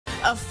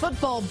A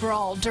football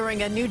brawl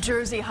during a New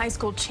Jersey high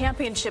school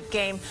championship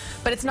game.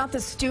 But it's not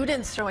the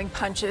students throwing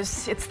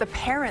punches, it's the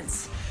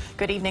parents.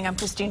 Good evening, I'm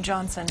Christine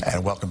Johnson.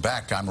 And welcome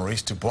back, I'm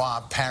Maurice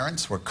Dubois.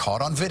 Parents were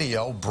caught on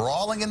video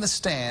brawling in the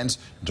stands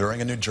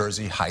during a New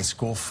Jersey high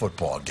school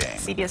football game.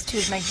 CBS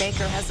 2's Meg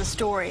Baker has a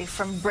story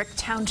from Brick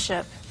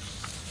Township.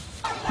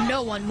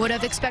 No one would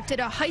have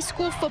expected a high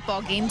school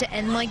football game to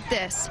end like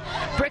this.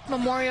 Brick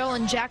Memorial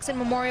and Jackson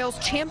Memorial's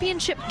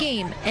championship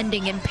game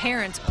ending in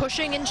parents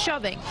pushing and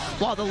shoving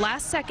while the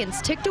last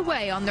seconds ticked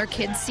away on their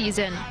kids'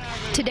 season.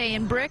 Today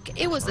in Brick,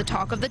 it was the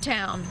talk of the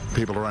town.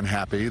 People are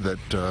unhappy that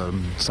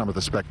some of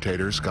the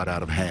spectators got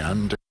out of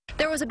hand.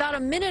 There was about a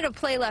minute of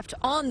play left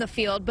on the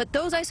field, but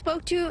those I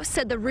spoke to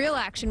said the real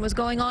action was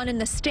going on in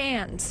the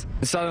stands.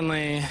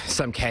 Suddenly,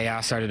 some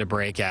chaos started to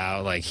break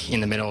out, like in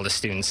the middle of the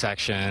student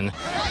section.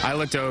 I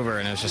looked over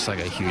and it was just like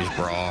a huge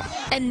brawl.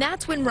 And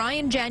that's when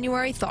Ryan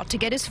January thought to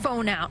get his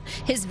phone out.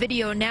 His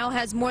video now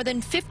has more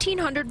than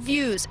 1,500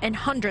 views and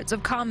hundreds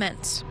of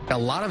comments. A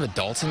lot of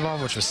adults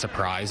involved, which was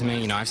surprised me.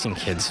 You know, I've seen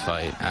kids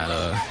fight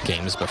at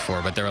games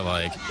before, but there were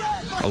like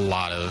a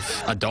lot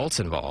of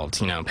adults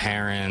involved, you know,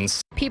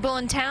 parents. People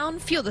in town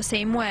feel the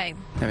same way.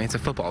 I mean, it's a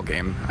football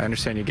game. I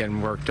understand you're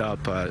getting worked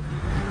up, but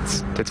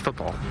it's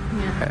football.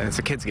 Yeah. And it's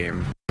a kid's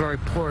game. Very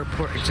poor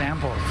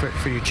example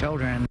for your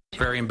children.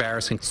 Very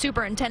embarrassing.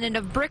 Superintendent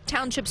of Brick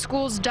Township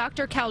Schools,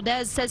 Dr.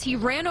 Caldez, says he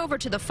ran over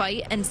to the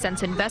fight and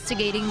since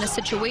investigating the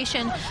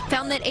situation,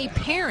 found that a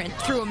parent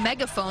threw a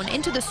megaphone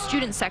into the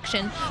student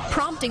section,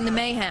 prompting the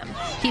mayhem.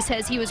 He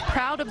says he was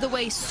proud of the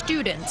way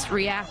students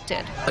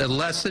reacted. A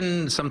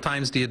lesson,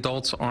 sometimes the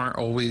adults aren't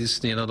always,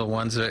 the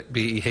ones that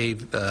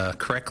behave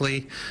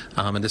correctly.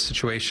 In this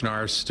situation,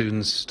 our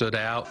students stood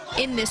out.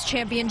 In this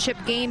championship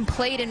game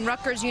played in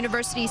Rutgers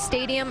University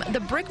Stadium,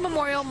 the Brick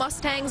Memorial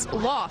Mustangs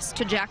lost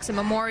to Jackson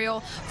Memorial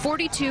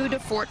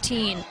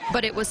 42-14.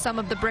 But it was some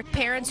of the Brick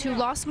parents who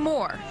lost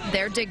more,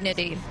 their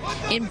dignity.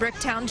 In Brick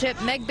Township,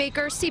 Meg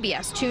Baker,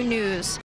 CBS 2 News.